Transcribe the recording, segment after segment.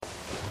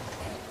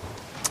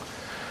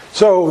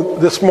So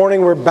this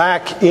morning we're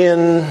back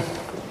in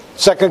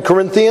 2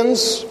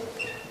 Corinthians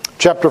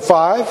chapter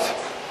 5,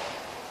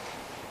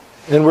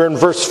 and we're in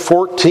verse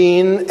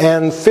 14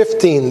 and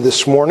 15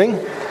 this morning.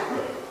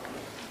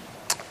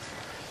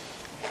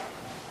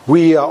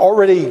 We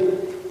already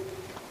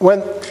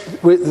went,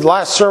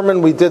 last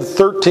sermon we did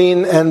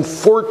 13 and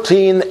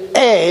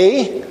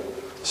 14a,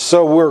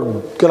 so we're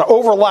going to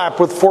overlap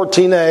with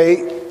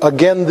 14a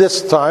again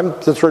this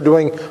time since we're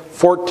doing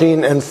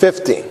 14 and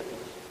 15.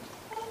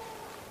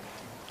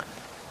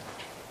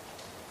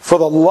 For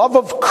the love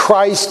of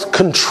Christ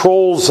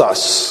controls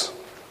us,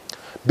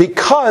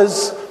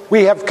 because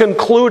we have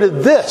concluded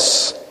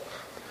this,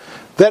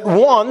 that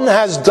one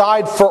has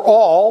died for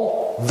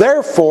all,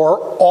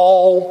 therefore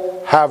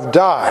all have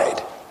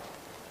died.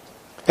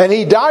 And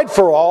he died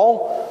for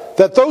all,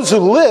 that those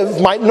who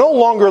live might no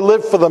longer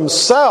live for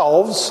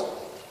themselves,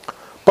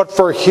 but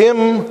for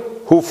him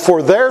who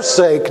for their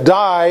sake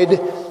died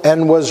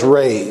and was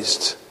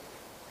raised.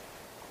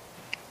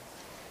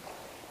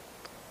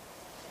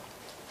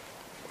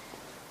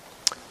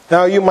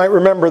 Now, you might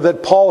remember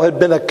that Paul had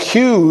been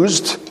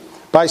accused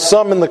by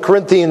some in the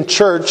Corinthian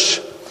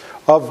church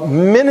of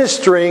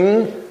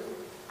ministering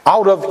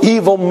out of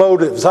evil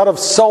motives, out of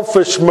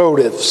selfish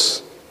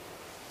motives.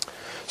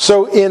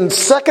 So in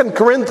 2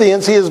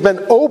 Corinthians, he has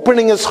been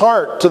opening his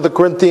heart to the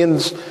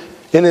Corinthians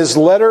in his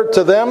letter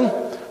to them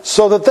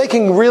so that they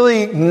can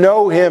really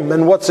know him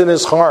and what's in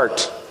his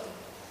heart.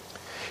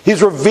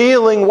 He's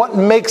revealing what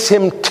makes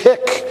him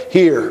tick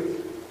here.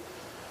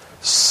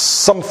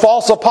 Some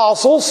false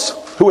apostles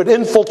who had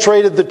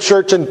infiltrated the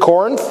church in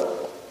Corinth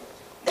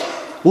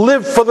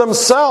lived for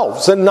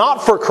themselves and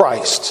not for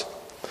Christ,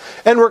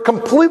 and were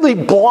completely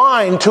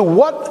blind to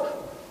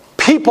what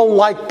people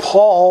like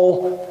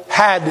Paul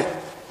had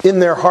in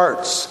their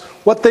hearts,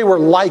 what they were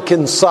like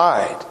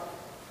inside.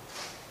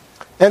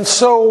 And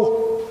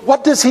so,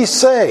 what does he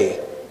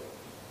say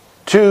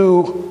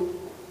to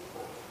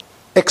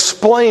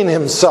explain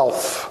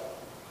himself?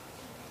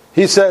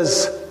 He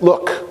says,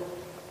 look,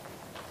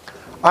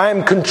 I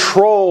am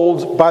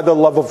controlled by the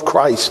love of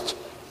Christ.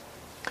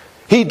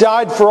 He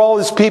died for all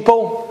his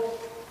people.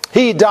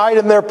 He died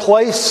in their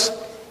place,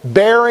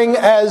 bearing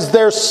as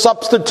their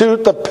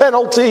substitute the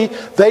penalty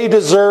they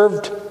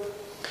deserved.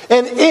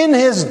 And in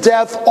his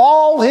death,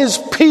 all his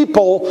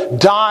people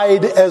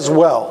died as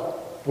well.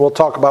 We'll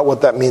talk about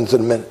what that means in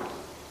a minute.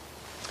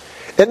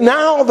 And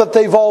now that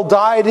they've all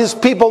died, his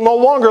people no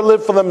longer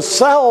live for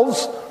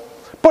themselves,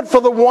 but for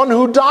the one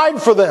who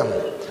died for them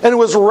and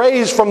was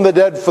raised from the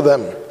dead for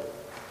them.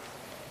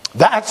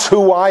 That's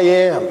who I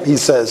am, he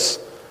says.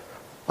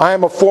 I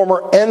am a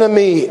former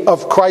enemy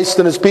of Christ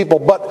and his people,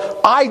 but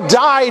I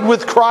died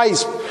with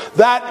Christ.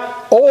 That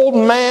old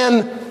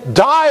man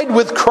died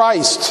with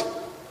Christ.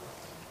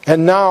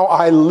 And now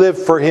I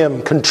live for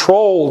him,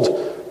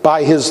 controlled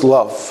by his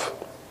love.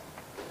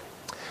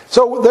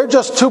 So there are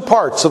just two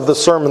parts of the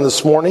sermon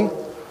this morning.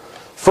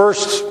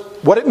 First,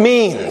 what it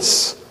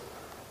means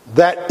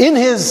that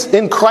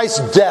in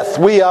Christ's death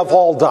we have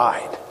all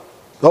died,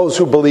 those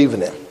who believe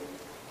in him.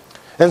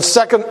 And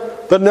second,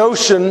 the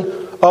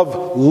notion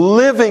of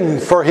living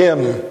for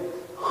him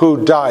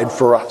who died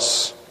for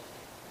us.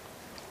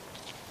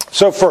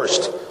 So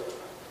first,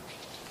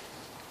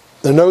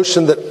 the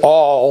notion that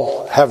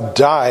all have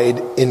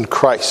died in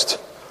Christ.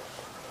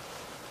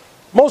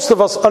 Most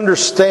of us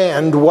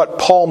understand what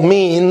Paul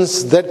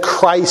means that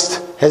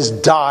Christ has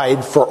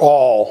died for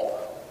all.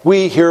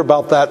 We hear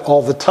about that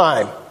all the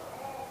time.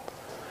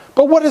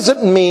 But what does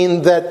it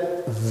mean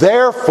that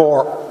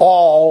therefore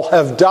all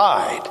have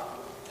died?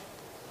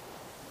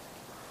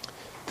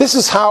 This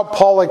is how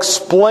Paul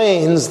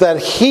explains that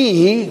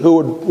he,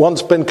 who had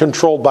once been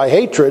controlled by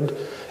hatred,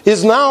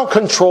 is now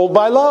controlled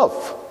by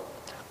love.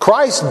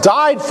 Christ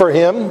died for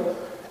him,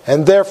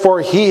 and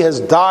therefore he has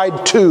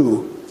died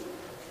too,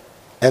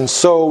 and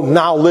so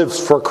now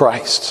lives for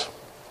Christ.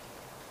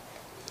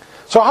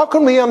 So how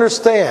can we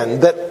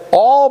understand that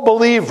all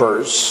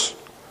believers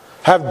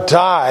have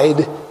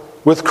died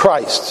with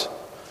Christ?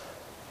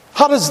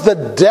 How does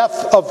the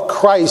death of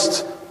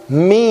Christ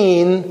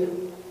mean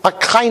a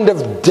kind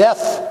of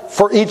death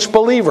for each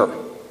believer?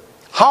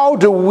 How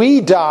do we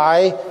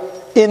die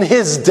in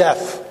his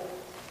death?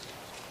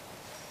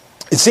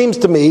 It seems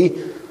to me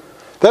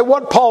that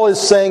what Paul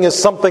is saying is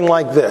something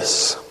like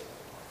this.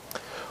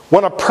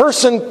 When a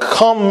person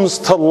comes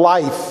to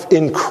life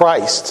in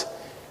Christ,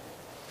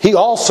 he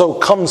also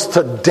comes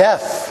to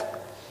death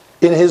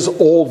in his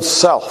old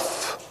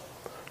self.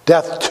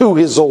 Death to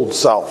his old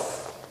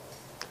self.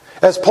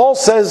 As Paul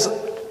says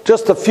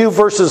just a few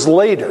verses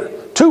later,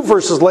 2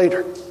 verses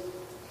later,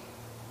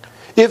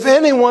 if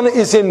anyone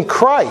is in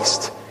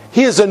Christ,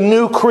 he is a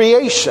new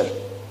creation.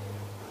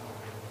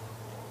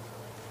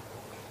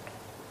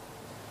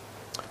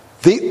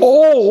 The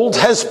old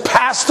has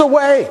passed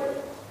away.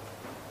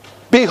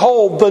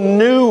 Behold, the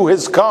new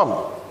has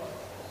come.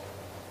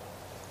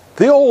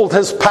 The old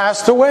has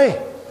passed away.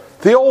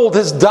 The old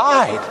has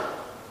died.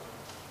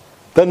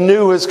 The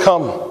new has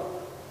come.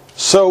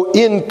 So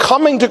in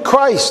coming to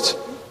Christ,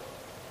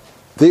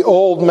 the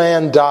old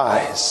man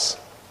dies.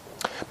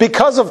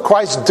 Because of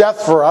Christ's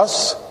death for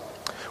us,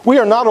 we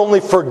are not only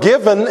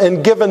forgiven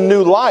and given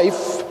new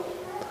life,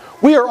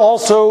 we are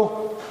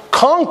also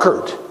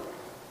conquered,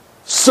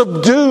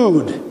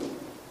 subdued,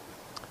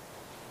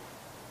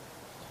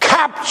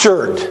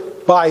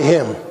 captured by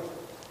him.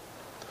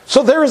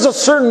 So there is a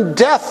certain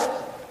death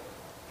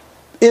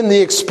in the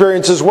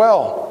experience as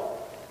well.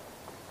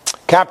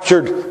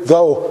 Captured,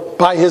 though,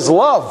 by his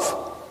love.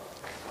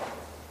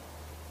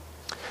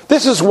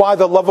 This is why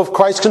the love of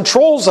Christ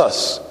controls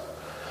us.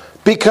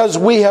 Because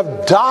we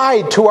have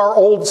died to our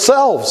old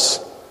selves,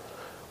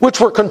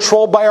 which were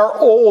controlled by our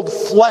old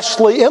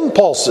fleshly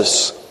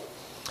impulses.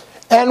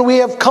 And we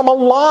have come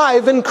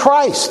alive in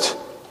Christ.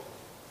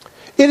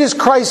 It is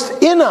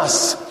Christ in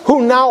us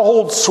who now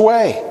holds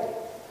sway.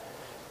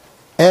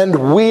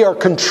 And we are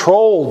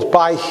controlled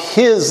by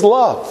his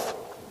love.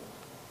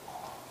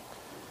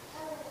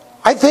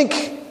 I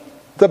think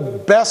the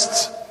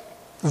best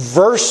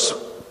verse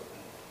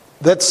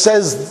that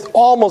says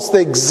almost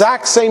the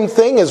exact same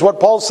thing as what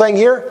Paul's saying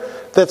here,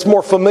 that's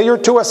more familiar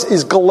to us,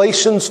 is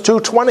Galatians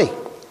 2:20.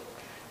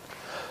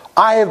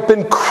 I have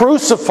been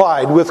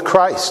crucified with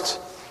Christ.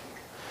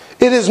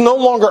 It is no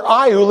longer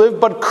I who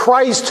live, but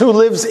Christ who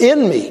lives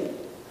in me.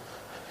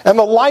 And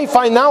the life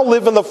I now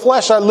live in the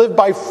flesh, I live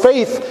by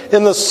faith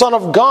in the Son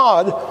of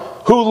God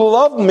who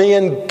loved me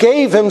and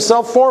gave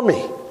himself for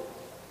me.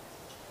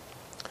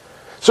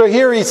 So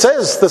here he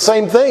says the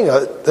same thing,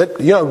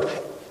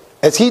 that,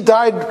 as he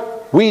died,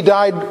 we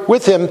died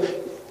with him.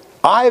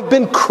 I have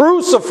been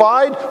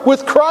crucified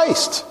with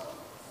Christ.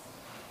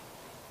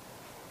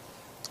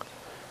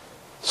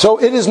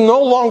 So it is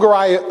no longer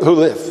I who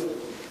live.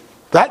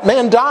 That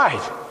man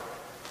died.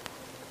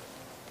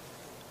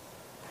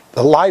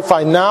 The life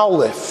I now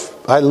live,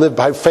 I live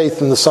by faith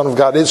in the Son of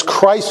God. It is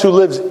Christ who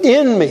lives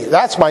in me.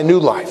 That's my new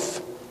life.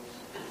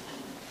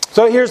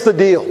 So here's the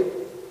deal.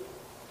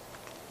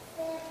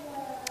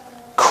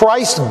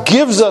 Christ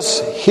gives us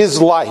his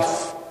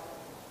life,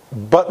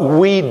 but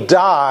we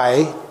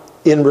die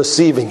in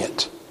receiving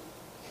it.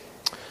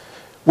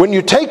 When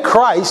you take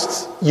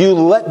Christ, you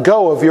let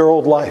go of your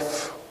old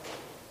life.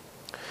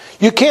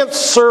 You can't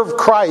serve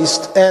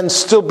Christ and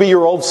still be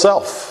your old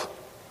self.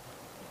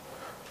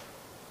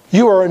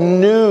 You are a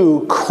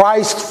new,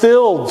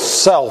 Christ-filled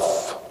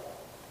self.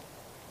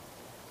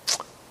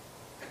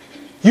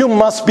 You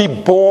must be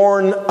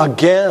born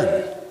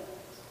again.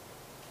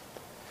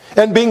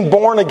 And being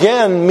born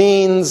again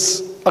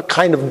means a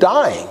kind of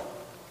dying.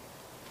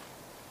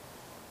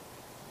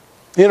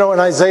 In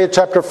Isaiah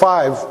chapter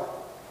 5,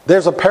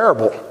 there's a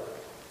parable,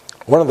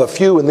 one of the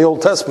few in the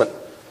Old Testament,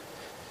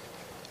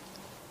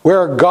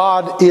 where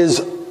God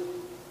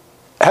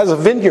has a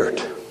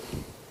vineyard.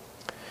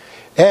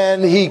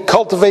 And he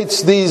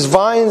cultivates these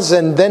vines,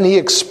 and then he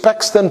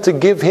expects them to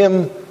give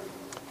him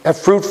a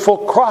fruitful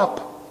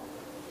crop.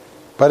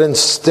 But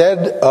instead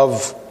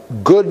of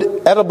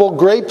good edible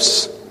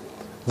grapes,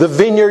 the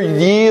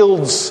vineyard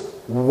yields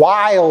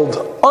wild,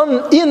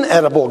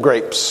 inedible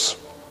grapes.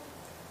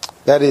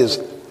 That is,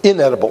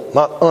 inedible,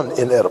 not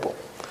uninedible.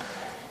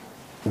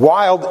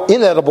 Wild,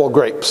 inedible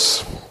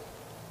grapes.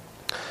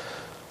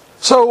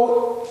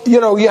 So,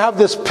 you have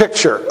this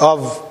picture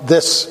of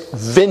this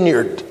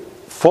vineyard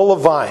full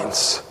of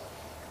vines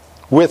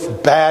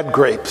with bad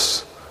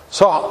grapes.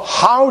 So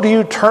how do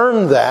you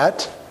turn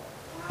that?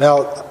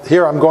 Now,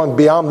 here I'm going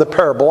beyond the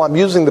parable. I'm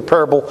using the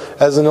parable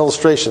as an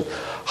illustration.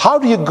 How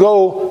do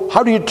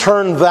you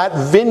turn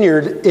that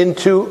vineyard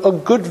into a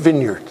good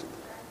vineyard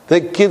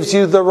that gives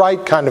you the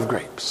right kind of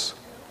grapes?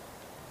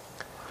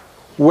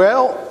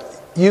 Well,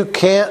 you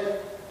can't,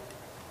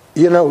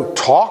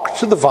 talk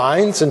to the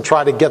vines and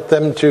try to get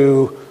them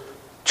to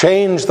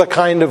change the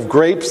kind of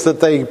grapes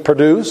that they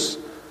produce.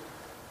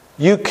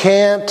 You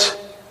can't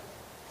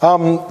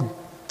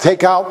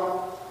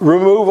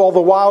remove all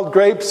the wild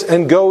grapes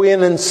and go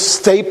in and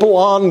staple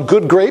on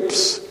good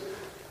grapes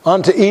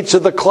onto each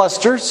of the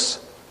clusters.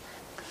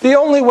 The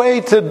only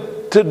way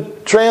to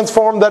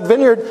transform that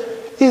vineyard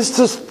is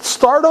to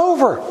start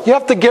over. You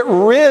have to get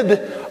rid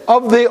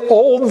of the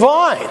old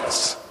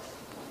vines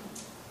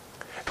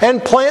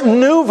and plant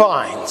new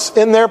vines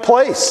in their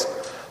place.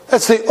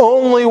 That's the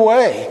only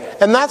way.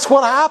 And that's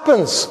what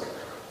happens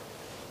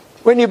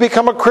when you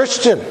become a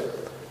Christian.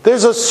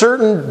 There's a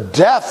certain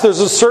death, there's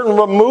a certain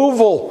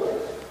removal,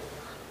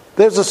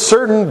 there's a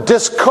certain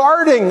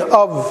discarding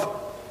of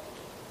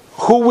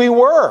who we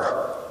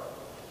were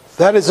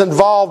that is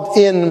involved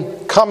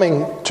in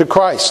coming to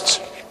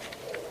Christ.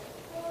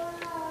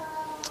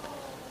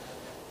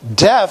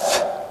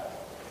 Death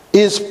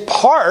is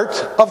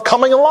part of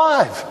coming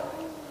alive.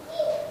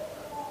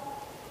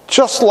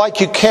 Just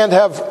like you can't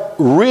have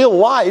real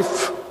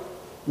life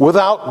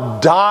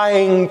without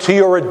dying to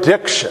your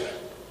addiction.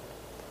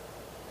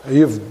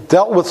 You've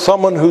dealt with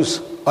someone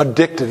who's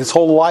addicted. His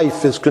whole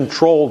life is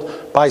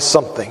controlled by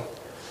something.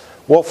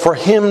 Well, for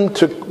him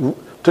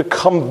to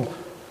come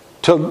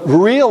to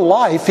real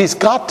life, he's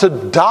got to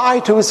die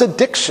to his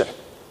addiction.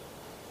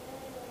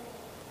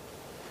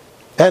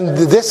 And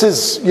this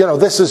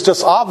is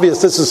just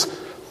obvious. This is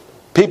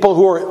People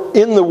who are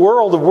in the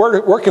world of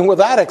working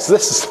with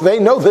addicts, they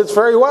know this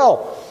very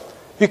well.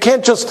 You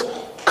can't just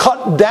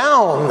cut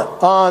down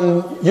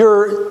on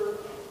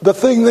the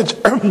thing that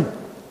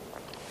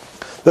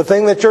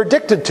you're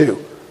addicted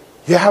to.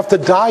 You have to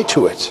die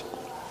to it.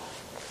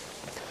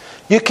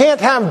 You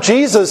can't have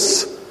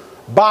Jesus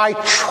by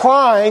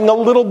trying a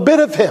little bit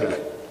of him.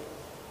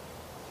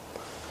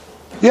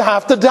 You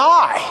have to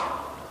die.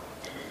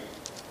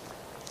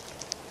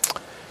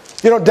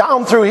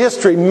 Down through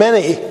history,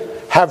 many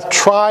have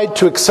tried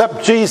to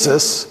accept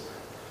Jesus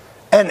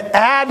and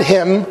add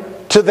him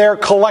to their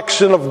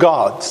collection of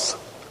gods.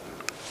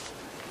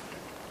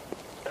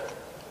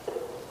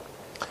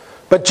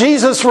 But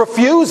Jesus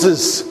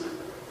refuses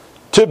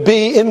to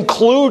be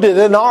included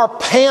in our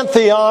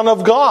pantheon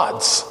of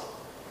gods.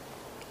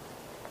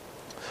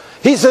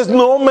 He says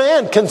no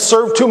man can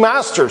serve two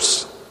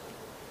masters.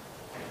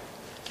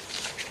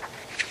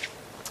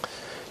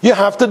 You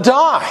have to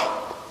die.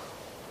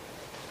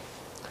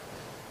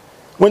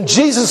 When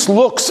Jesus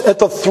looks at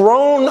the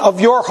throne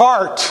of your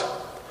heart,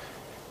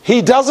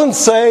 he doesn't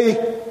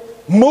say,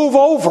 move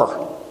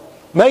over,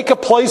 make a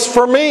place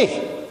for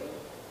me.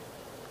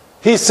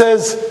 He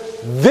says,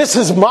 this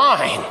is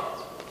mine.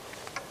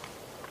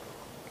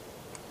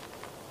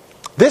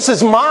 This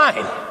is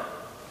mine.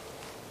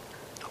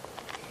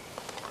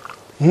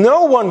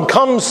 No one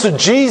comes to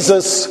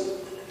Jesus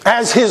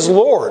as his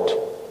Lord.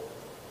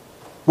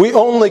 We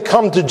only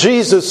come to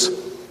Jesus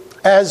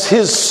as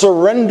his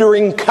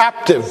surrendering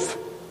captive.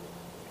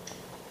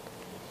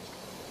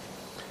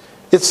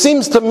 It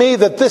seems to me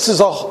that this is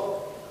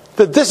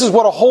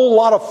what a whole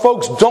lot of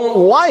folks don't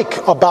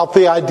like about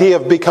the idea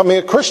of becoming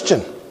a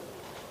Christian.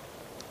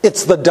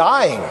 It's the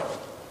dying.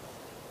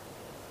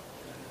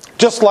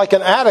 Just like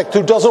an addict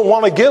who doesn't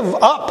want to give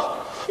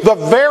up the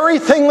very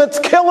thing that's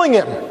killing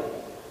him.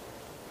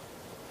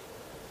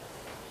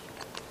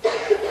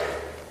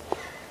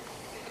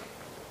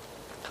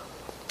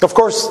 Of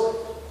course,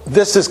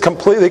 this is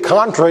completely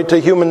contrary to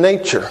human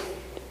nature.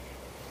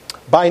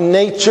 By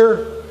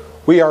nature,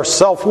 we are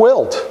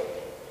self-willed.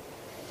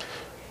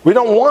 We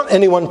don't want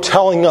anyone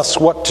telling us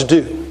what to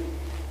do.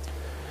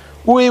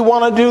 We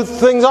want to do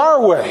things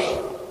our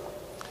way.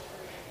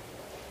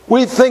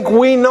 We think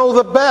we know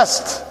the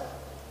best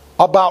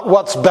about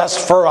what's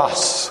best for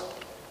us.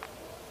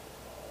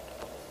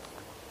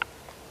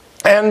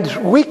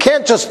 And we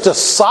can't just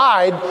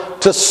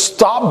decide to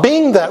stop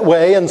being that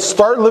way and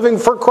start living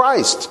for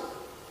Christ.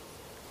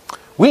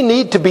 We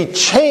need to be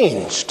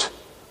changed.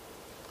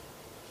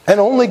 And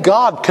only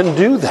God can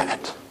do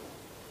that.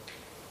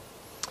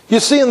 You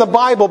see, in the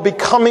Bible,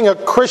 becoming a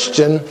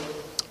Christian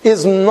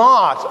is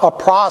not a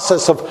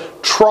process of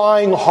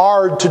trying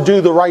hard to do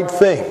the right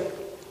thing.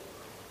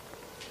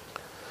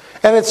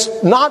 And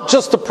it's not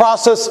just a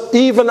process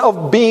even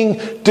of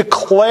being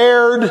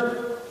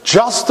declared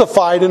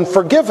justified and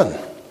forgiven.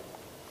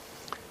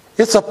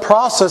 It's a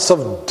process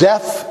of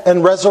death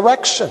and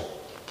resurrection.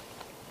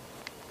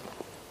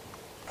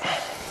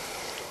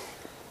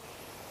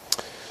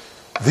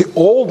 The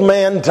old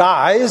man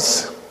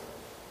dies,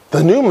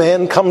 the new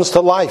man comes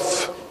to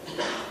life.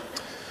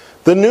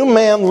 The new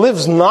man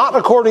lives not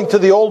according to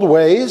the old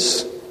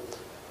ways,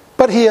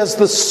 but he has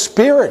the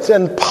Spirit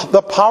and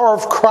the power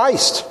of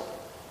Christ.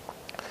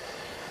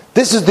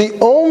 This is the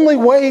only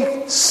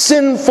way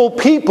sinful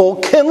people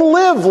can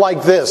live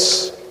like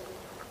this.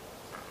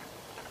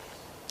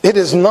 It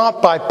is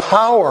not by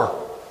power.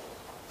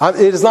 It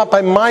is not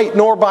by might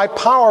nor by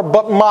power,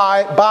 but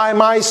by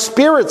my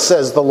Spirit,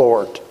 says the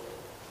Lord.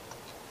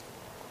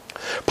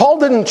 Paul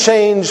didn't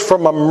change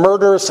from a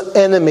murderous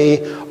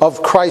enemy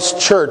of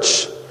Christ's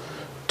church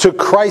to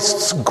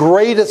Christ's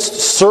greatest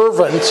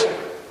servant,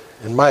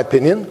 in my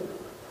opinion,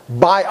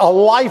 by a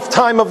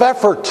lifetime of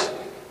effort.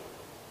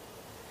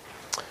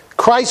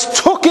 Christ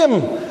took him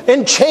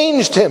and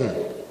changed him.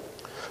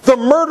 The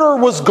murderer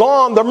was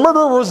gone. The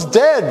murderer was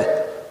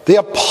dead. The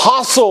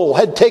apostle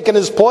had taken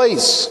his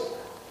place.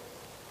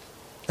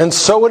 And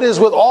so it is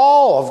with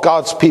all of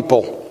God's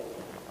people.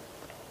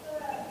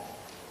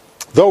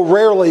 Though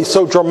rarely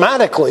so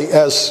dramatically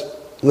as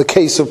in the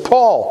case of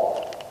Paul.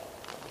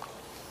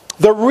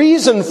 The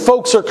reason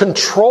folks are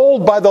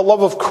controlled by the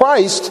love of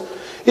Christ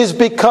is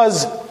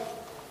because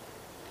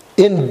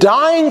in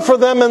dying for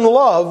them in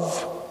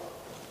love,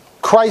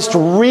 Christ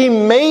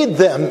remade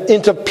them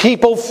into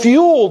people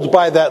fueled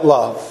by that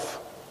love.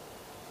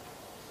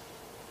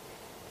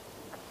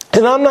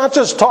 And I'm not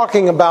just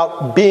talking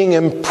about being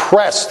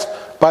impressed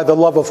by the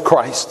love of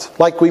Christ,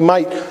 like we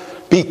might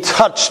be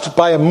touched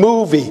by a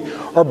movie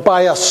or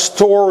by a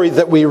story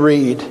that we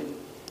read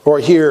or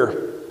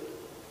hear.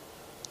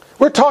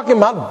 We're talking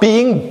about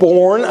being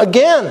born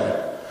again,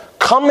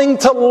 coming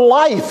to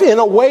life in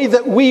a way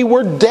that we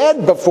were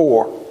dead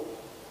before.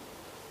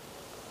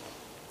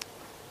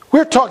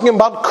 We're talking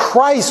about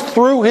Christ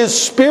through his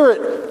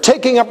Spirit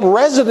taking up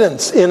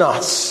residence in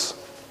us.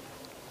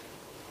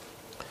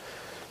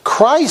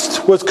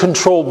 Christ was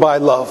controlled by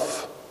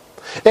love.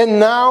 And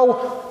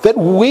now that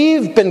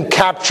we've been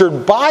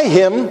captured by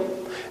him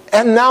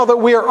And now that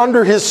we are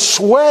under his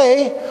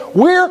sway,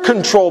 we're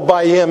controlled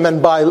by him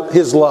and by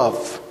his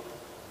love.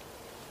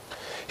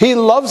 He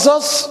loves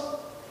us,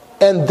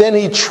 and then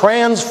he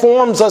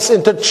transforms us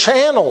into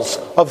channels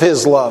of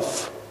his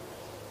love.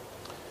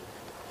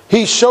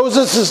 He shows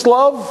us his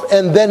love,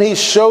 and then he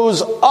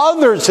shows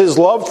others his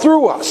love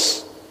through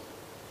us.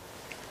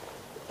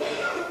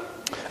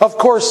 Of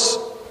course,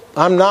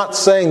 I'm not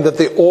saying that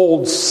the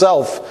old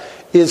self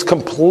is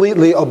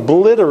completely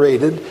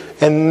obliterated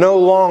and no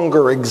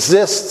longer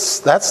exists.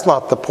 That's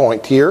not the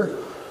point here.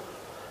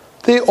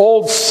 The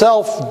old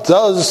self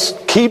does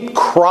keep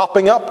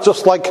cropping up,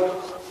 just like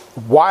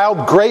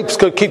wild grapes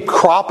could keep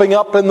cropping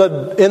up in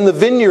the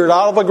vineyard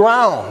out of the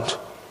ground.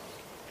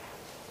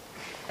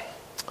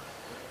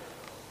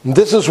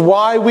 This is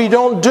why we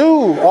don't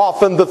do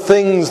often the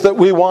things that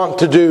we want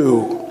to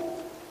do.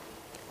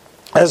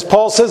 As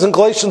Paul says in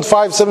Galatians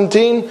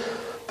 5:17,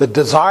 the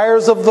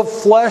desires of the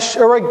flesh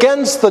are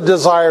against the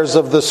desires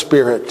of the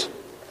Spirit,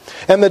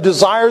 and the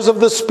desires of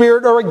the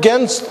Spirit are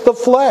against the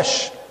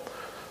flesh,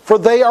 for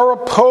they are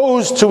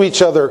opposed to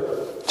each other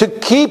to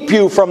keep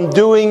you from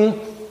doing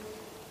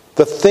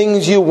the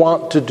things you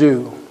want to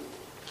do.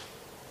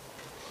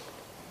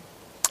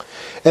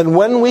 And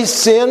when we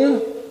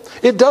sin,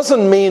 it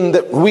doesn't mean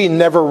that we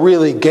never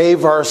really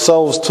gave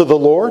ourselves to the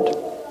Lord.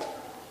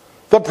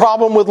 The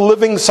problem with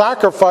living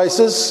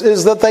sacrifices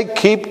is that they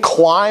keep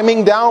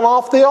climbing down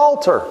off the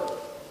altar.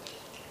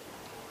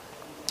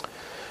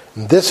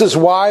 This is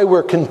why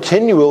we're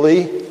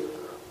continually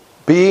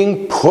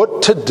being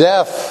put to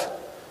death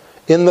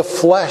in the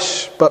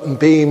flesh, but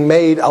being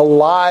made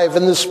alive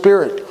in the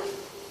Spirit.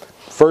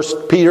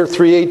 1 Peter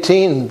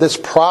 3:18, this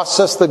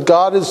process that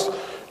God is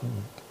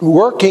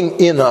working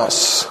in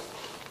us.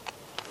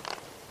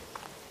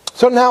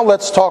 So now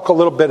let's talk a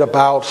little bit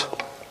about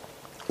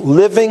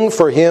living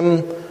for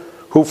him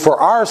who for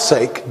our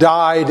sake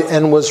died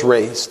and was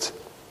raised.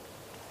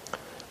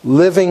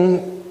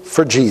 Living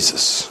for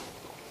Jesus.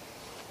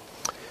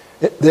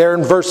 There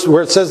in verse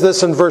where it says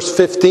this in verse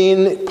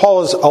 15,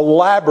 Paul is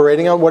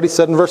elaborating on what he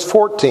said in verse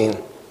 14.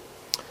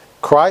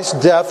 Christ's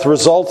death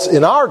results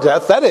in our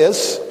death, that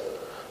is,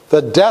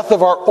 the death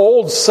of our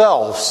old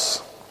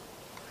selves.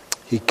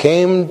 He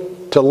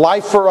came to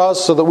life for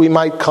us so that we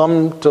might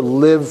come to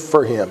live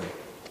for him.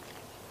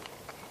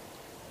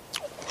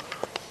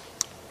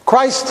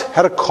 Christ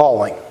had a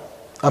calling,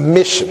 a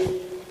mission,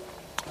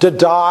 to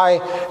die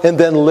and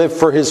then live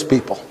for his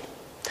people.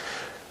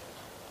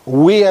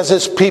 We as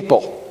his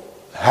people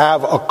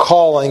have a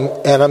calling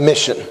and a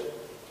mission,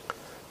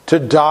 to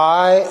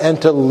die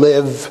and to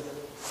live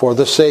for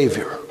the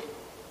Savior.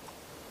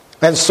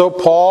 And so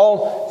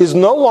Paul is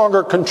no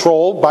longer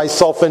controlled by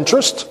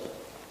self-interest.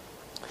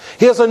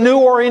 He has a new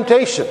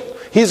orientation.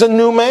 He's a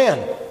new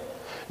man.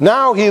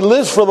 Now he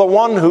lives for the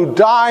one who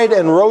died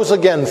and rose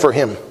again for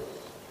him.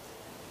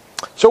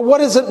 So what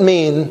does it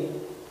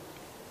mean?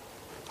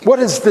 What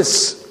does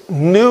this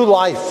new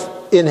life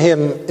in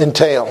him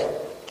entail?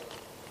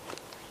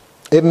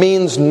 It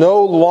means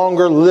no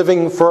longer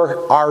living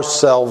for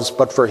ourselves,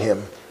 but for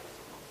him.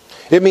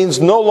 It means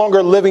no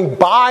longer living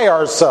by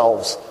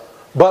ourselves,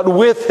 but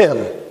with him.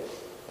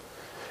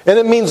 And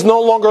it means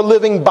no longer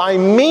living by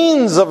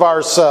means of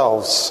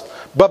ourselves,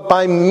 but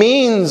by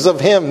means of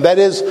him. That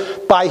is,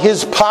 by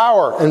his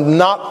power and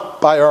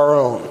not by our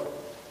own.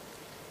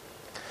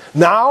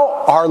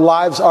 Now our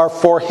lives are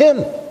for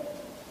him,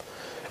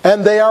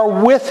 and they are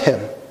with him,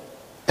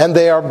 and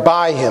they are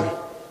by him.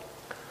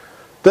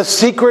 The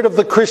secret of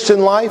the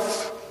Christian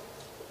life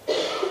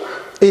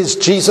is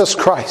Jesus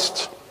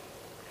Christ.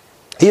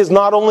 He is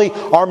not only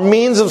our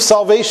means of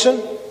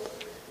salvation,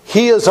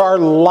 he is our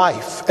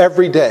life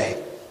every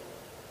day.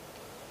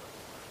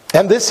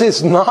 And this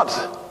is not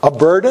a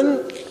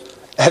burden,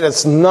 and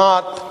it's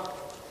not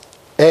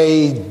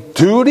a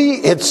duty,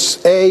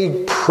 it's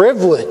a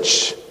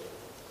privilege.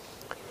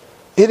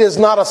 It is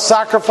not a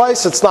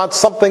sacrifice. It's not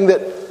something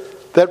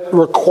that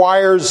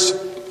requires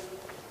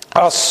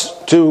us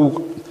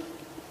to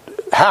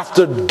have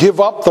to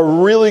give up the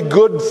really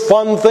good,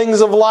 fun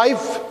things of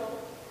life.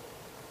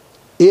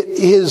 It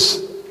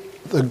is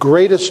the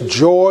greatest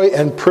joy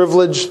and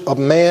privilege a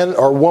man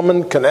or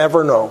woman can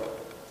ever know.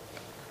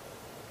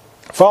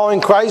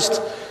 Following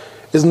Christ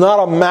is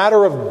not a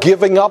matter of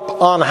giving up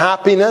on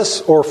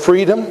happiness or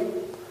freedom.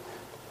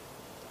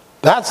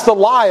 That's the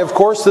lie, of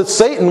course, that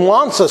Satan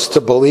wants us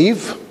to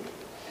believe.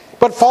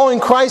 But following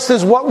Christ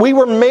is what we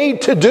were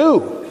made to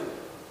do.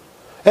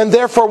 And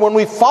therefore, when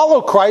we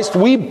follow Christ,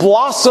 we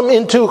blossom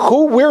into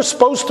who we're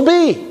supposed to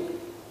be.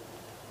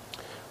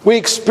 We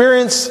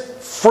experience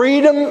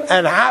freedom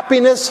and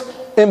happiness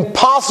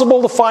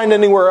impossible to find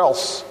anywhere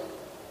else.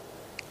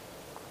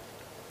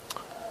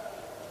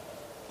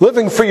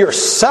 Living for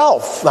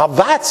yourself, now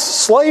that's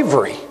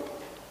slavery.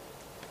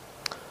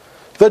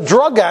 The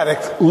drug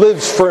addict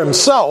lives for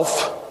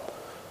himself.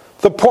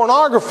 The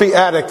pornography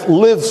addict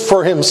lives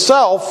for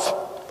himself.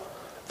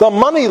 The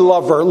money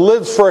lover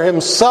lives for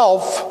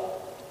himself.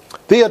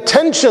 The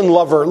attention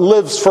lover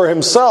lives for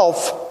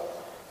himself.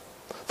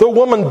 The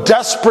woman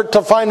desperate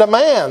to find a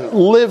man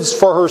lives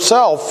for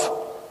herself.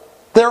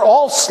 They're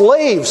all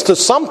slaves to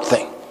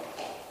something.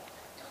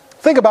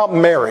 Think about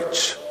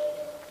marriage.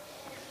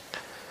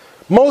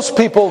 Most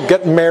people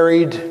get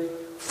married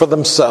for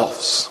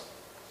themselves,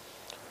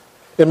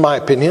 in my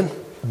opinion.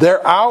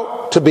 They're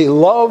out to be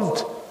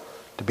loved,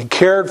 to be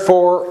cared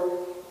for,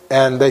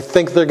 and they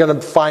think they're going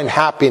to find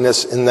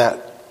happiness in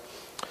that.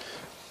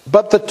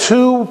 But the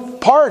two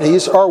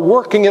parties are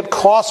working at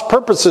cross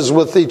purposes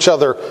with each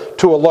other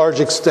to a large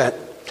extent.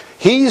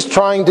 He's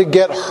trying to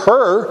get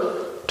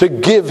her to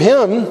give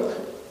him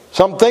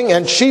something,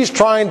 and she's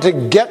trying to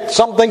get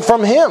something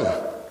from him.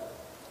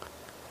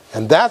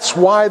 And that's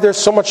why there's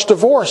so much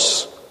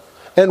divorce,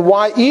 and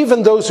why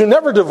even those who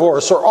never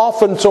divorce are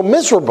often so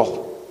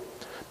miserable,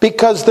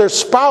 because their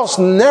spouse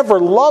never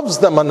loves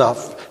them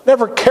enough,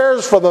 never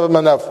cares for them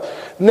enough,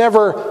 and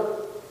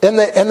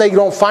they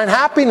don't find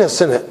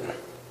happiness in it.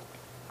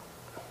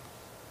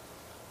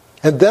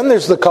 And then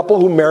there's the couple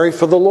who marry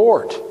for the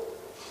Lord.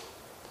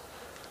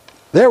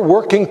 They're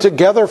working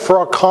together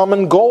for a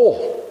common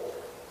goal.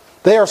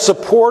 They are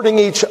supporting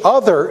each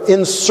other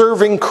in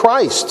serving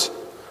Christ.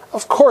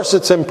 Of course,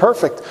 it's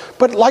imperfect,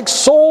 but like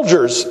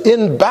soldiers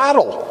in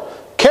battle,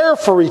 care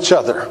for each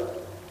other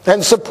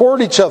and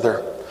support each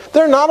other.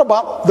 They're not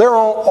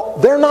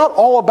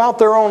all about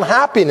their own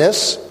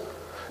happiness,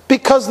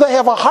 because they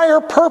have a higher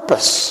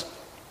purpose.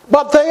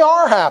 But they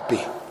are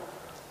happy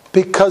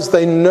because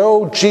they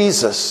know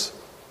Jesus,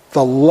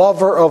 the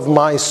lover of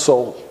my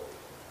soul.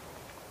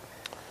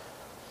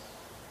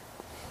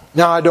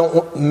 Now, I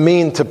don't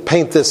mean to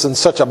paint this in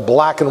such a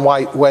black and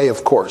white way,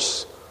 of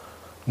course.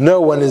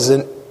 No one is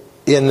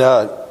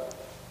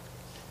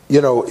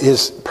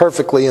is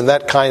perfectly in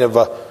that kind of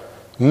a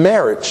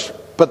marriage.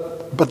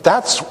 But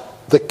that's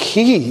the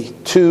key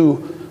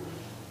to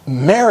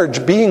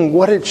marriage being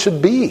what it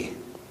should be.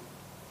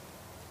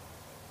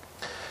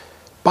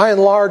 By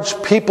and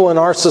large, people in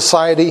our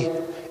society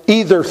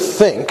either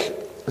think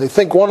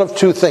one of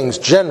two things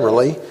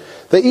generally.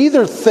 They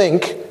either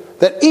think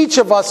that each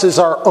of us is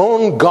our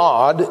own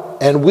God,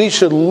 and we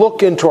should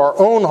look into our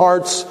own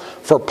hearts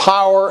for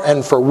power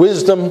and for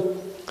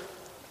wisdom,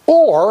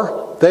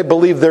 or they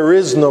believe there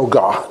is no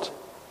God,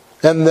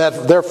 and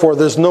that therefore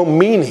there's no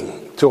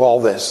meaning to all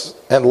this,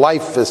 and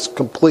life is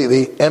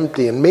completely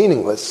empty and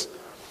meaningless.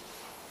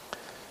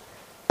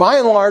 By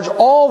and large,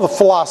 all the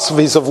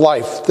philosophies of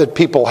life that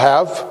people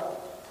have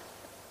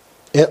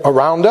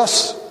around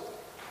us,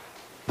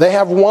 they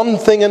have one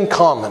thing in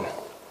common.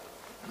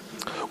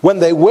 When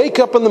they wake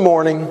up in the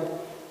morning,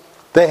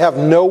 they have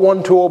no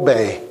one to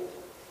obey.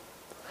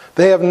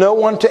 They have no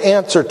one to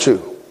answer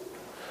to.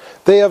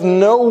 They have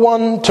no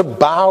one to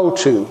bow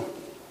to.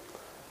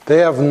 They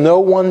have no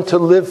one to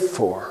live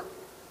for.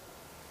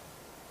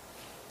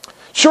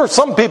 Sure,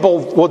 some people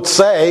would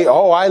say,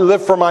 "Oh, I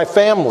live for my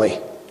family.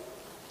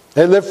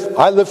 I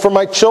live for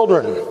my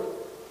children."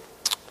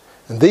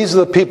 And these are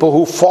the people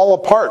who fall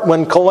apart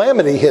when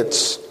calamity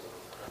hits,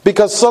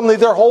 because suddenly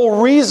their whole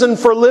reason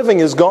for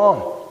living is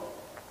gone.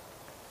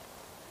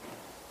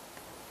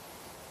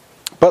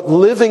 But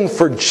living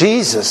for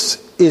Jesus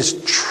is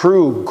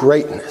true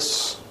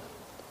greatness.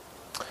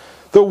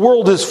 The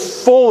world is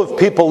full of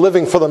people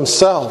living for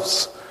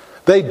themselves.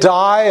 They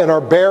die and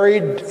are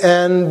buried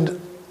and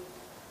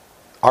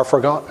are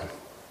forgotten.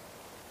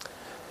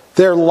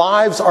 Their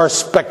lives are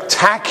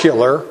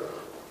spectacular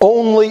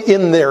only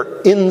in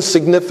their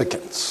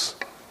insignificance.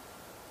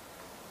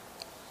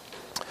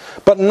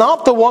 But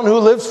not the one who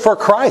lives for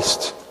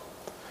Christ.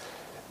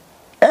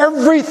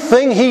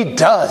 Everything he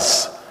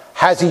does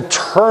has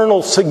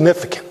eternal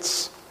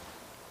significance.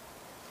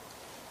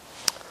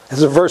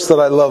 There's a verse that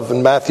I love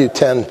in Matthew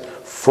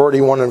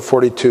 10:41 and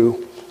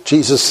 42.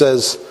 Jesus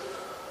says,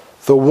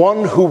 "The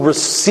one who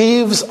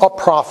receives a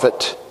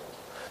prophet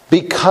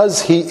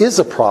because he is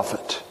a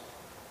prophet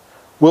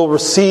will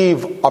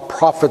receive a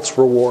prophet's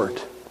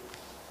reward.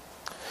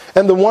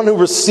 And the one who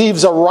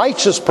receives a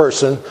righteous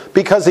person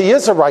because he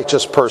is a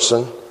righteous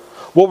person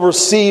will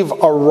receive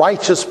a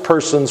righteous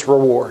person's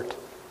reward.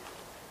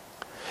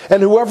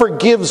 And whoever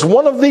gives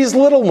one of these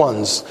little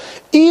ones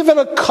even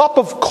a cup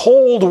of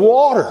cold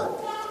water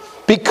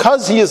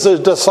because he is a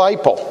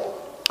disciple,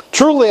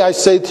 truly I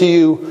say to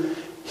you,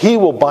 he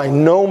will by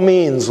no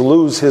means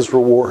lose his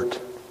reward."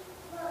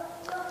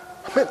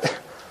 I mean,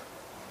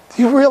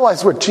 do you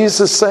realize what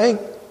Jesus is saying?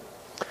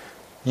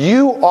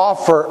 You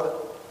offer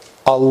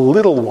a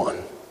little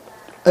one,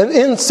 an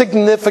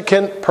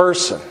insignificant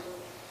person,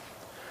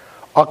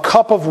 a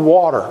cup of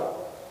water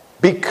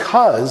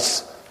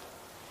because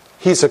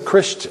he's a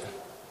Christian,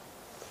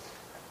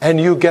 and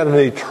you get an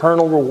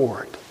eternal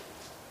reward.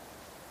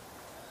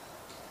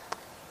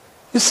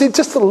 You see,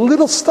 just the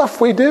little stuff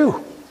we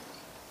do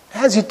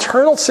has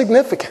eternal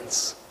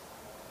significance.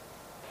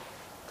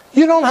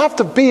 You don't have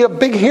to be a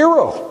big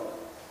hero.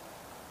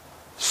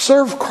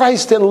 Serve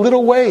Christ in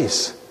little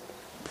ways.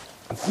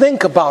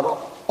 Think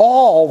about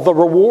all the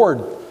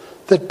reward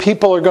that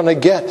people are going to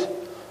get.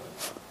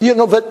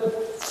 That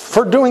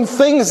for doing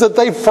things that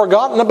they've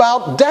forgotten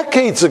about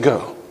decades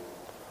ago.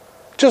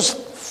 Just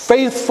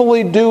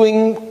faithfully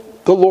doing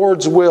the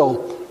Lord's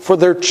will for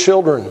their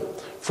children,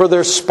 for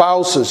their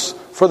spouses,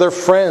 for their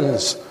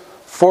friends,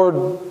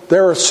 for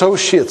their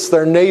associates,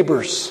 their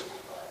neighbors,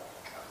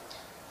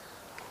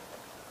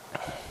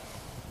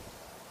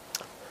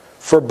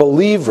 for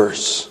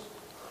believers.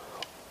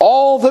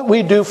 All that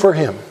we do for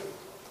Him,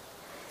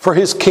 for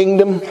His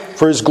kingdom,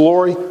 for His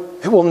glory,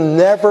 it will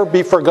never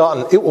be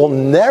forgotten. It will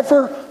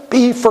never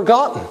be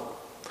forgotten.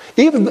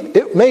 Even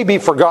it may be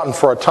forgotten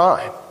for a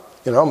time.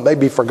 It may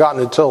be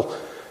forgotten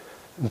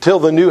until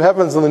the new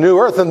heavens and the new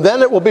earth, and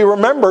then it will be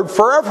remembered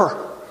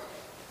forever.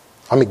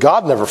 I mean,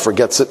 God never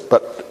forgets it,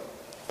 but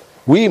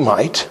we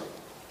might.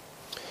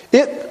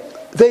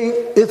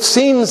 It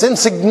seems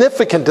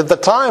insignificant at the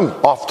time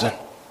often,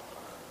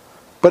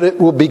 but it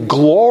will be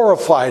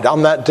glorified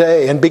on that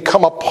day and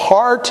become a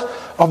part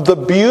of the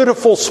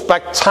beautiful,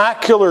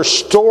 spectacular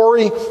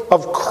story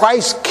of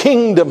Christ's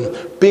kingdom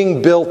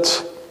being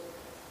built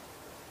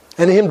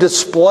and Him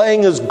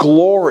displaying His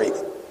glory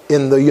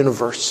in the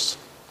universe.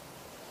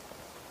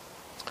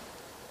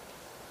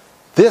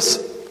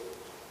 This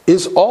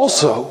is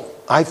also,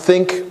 I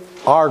think,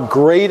 our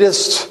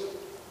greatest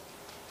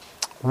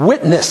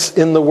witness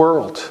in the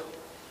world.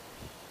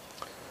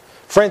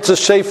 Francis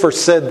Schaeffer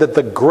said that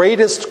the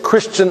greatest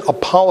Christian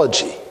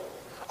apologetic,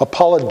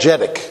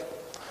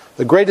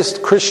 the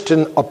greatest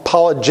Christian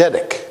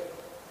apologetic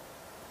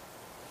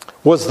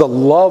was the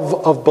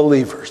love of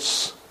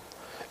believers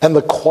and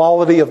the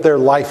quality of their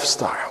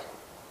lifestyle.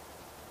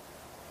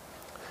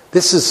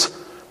 This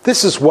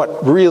is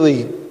what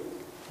really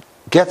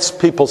gets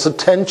people's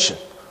attention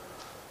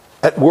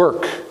at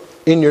work,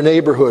 in your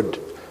neighborhood,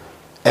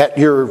 at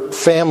your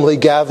family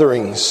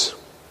gatherings.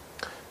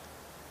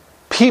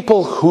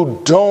 People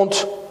who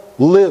don't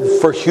live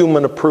for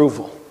human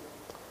approval.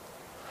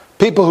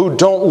 People who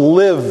don't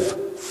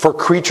live for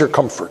creature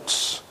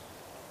comforts.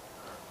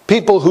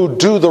 People who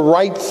do the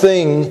right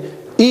thing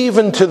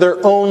even to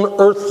their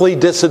own earthly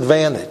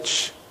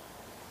disadvantage.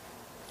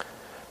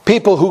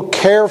 People who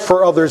care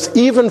for others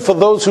even for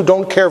those who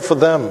don't care for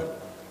them.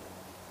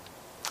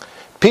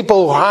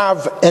 People who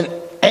have an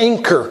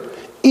anchor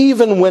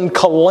even when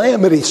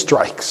calamity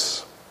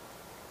strikes.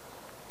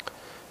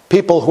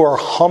 People who are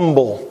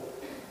humble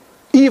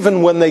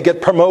even when they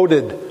get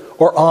promoted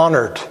or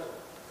honored,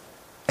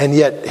 and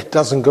yet it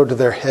doesn't go to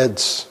their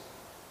heads.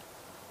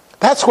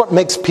 That's what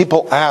makes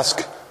people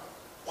ask,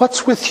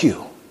 what's with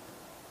you?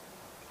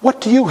 What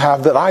do you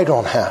have that I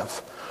don't have?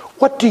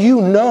 What do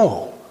you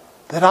know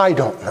that I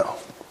don't know?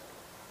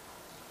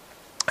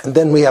 And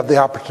then we have the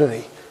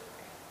opportunity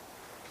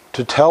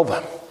to tell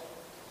them,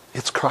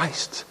 it's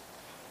Christ.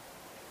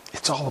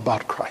 It's all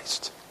about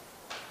Christ.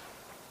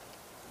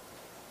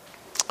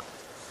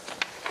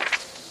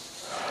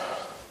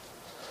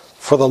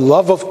 For the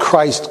love of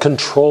Christ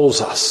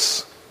controls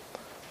us,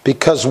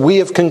 because we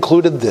have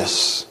concluded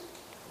this,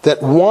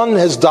 that one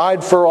has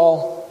died for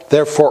all,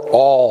 therefore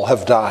all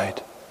have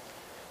died.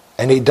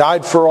 And He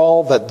died for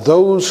all, that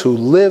those who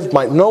live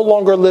might no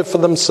longer live for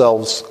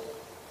themselves,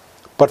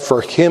 but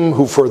for Him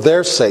who for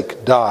their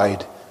sake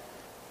died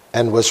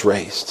and was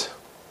raised.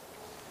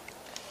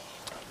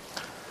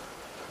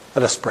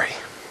 Let us pray.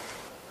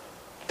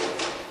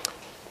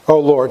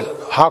 Oh Lord,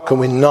 how can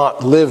we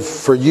not live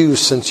for You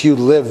since You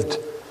lived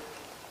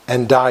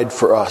and died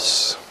for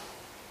us?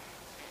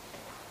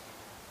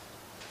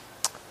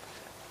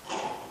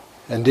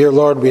 And dear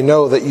Lord, we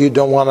know that You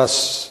don't want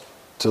us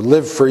to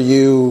live for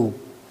You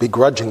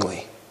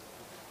begrudgingly,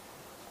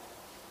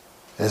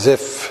 as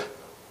if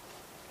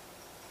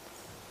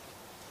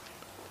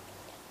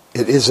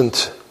it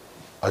isn't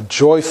a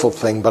joyful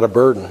thing but a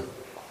burden.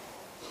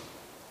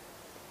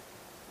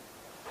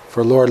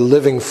 For Lord,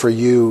 living for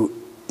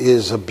You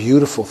is a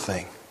beautiful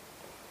thing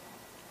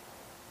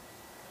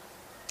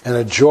and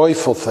a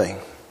joyful thing,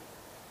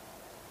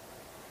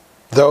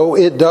 though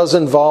it does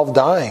involve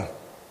dying.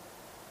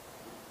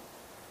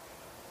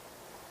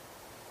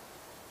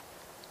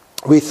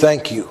 We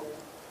thank You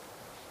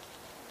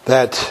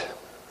that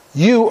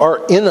You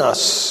are in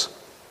us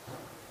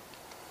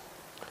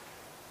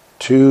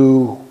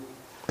to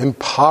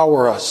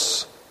empower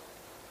us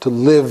to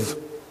live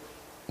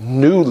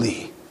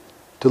newly,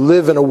 to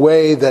live in a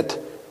way that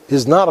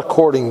is not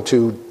according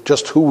to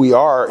just who we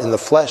are in the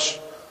flesh,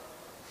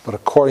 but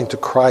according to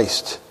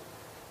Christ,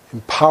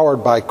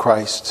 empowered by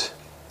Christ.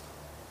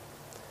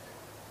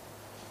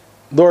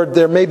 Lord,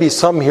 there may be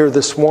some here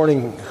this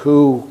morning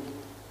who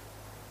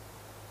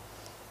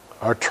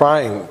are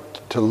trying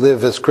to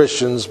live as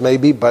Christians,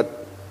 maybe,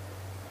 but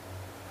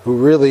who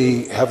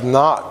really have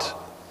not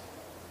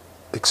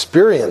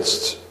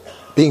experienced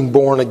being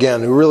born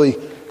again, who really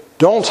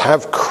don't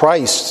have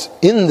Christ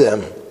in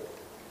them,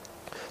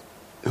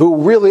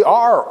 who really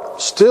are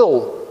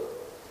still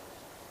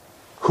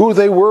who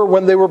they were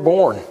when they were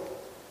born.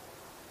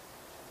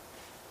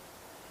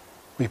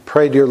 We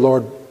pray, dear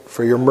Lord,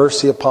 for Your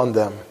mercy upon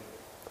them,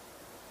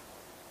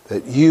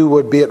 that You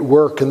would be at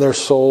work in their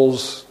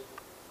souls,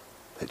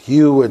 that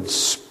You would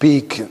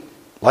speak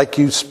like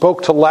You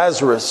spoke to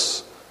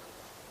Lazarus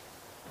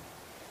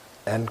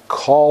and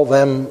call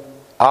them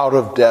out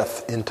of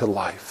death into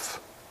life.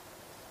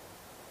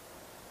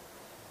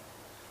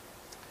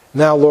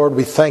 Now, Lord,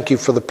 we thank you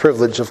for the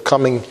privilege of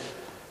coming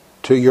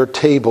to your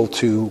table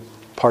to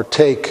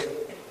partake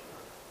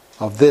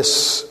of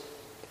this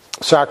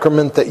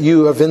sacrament that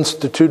you have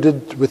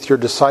instituted with your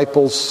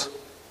disciples.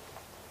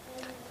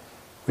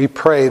 We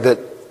pray that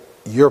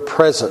your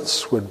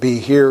presence would be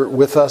here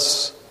with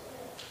us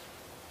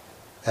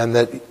and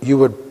that you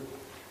would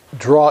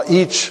draw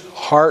each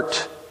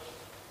heart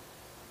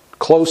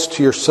close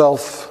to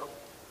yourself.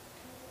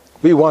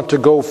 We want to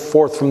go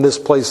forth from this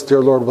place, dear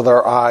Lord, with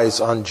our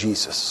eyes on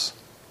Jesus.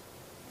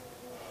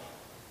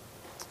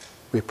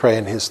 We pray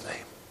in his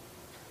name.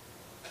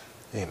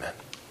 Amen.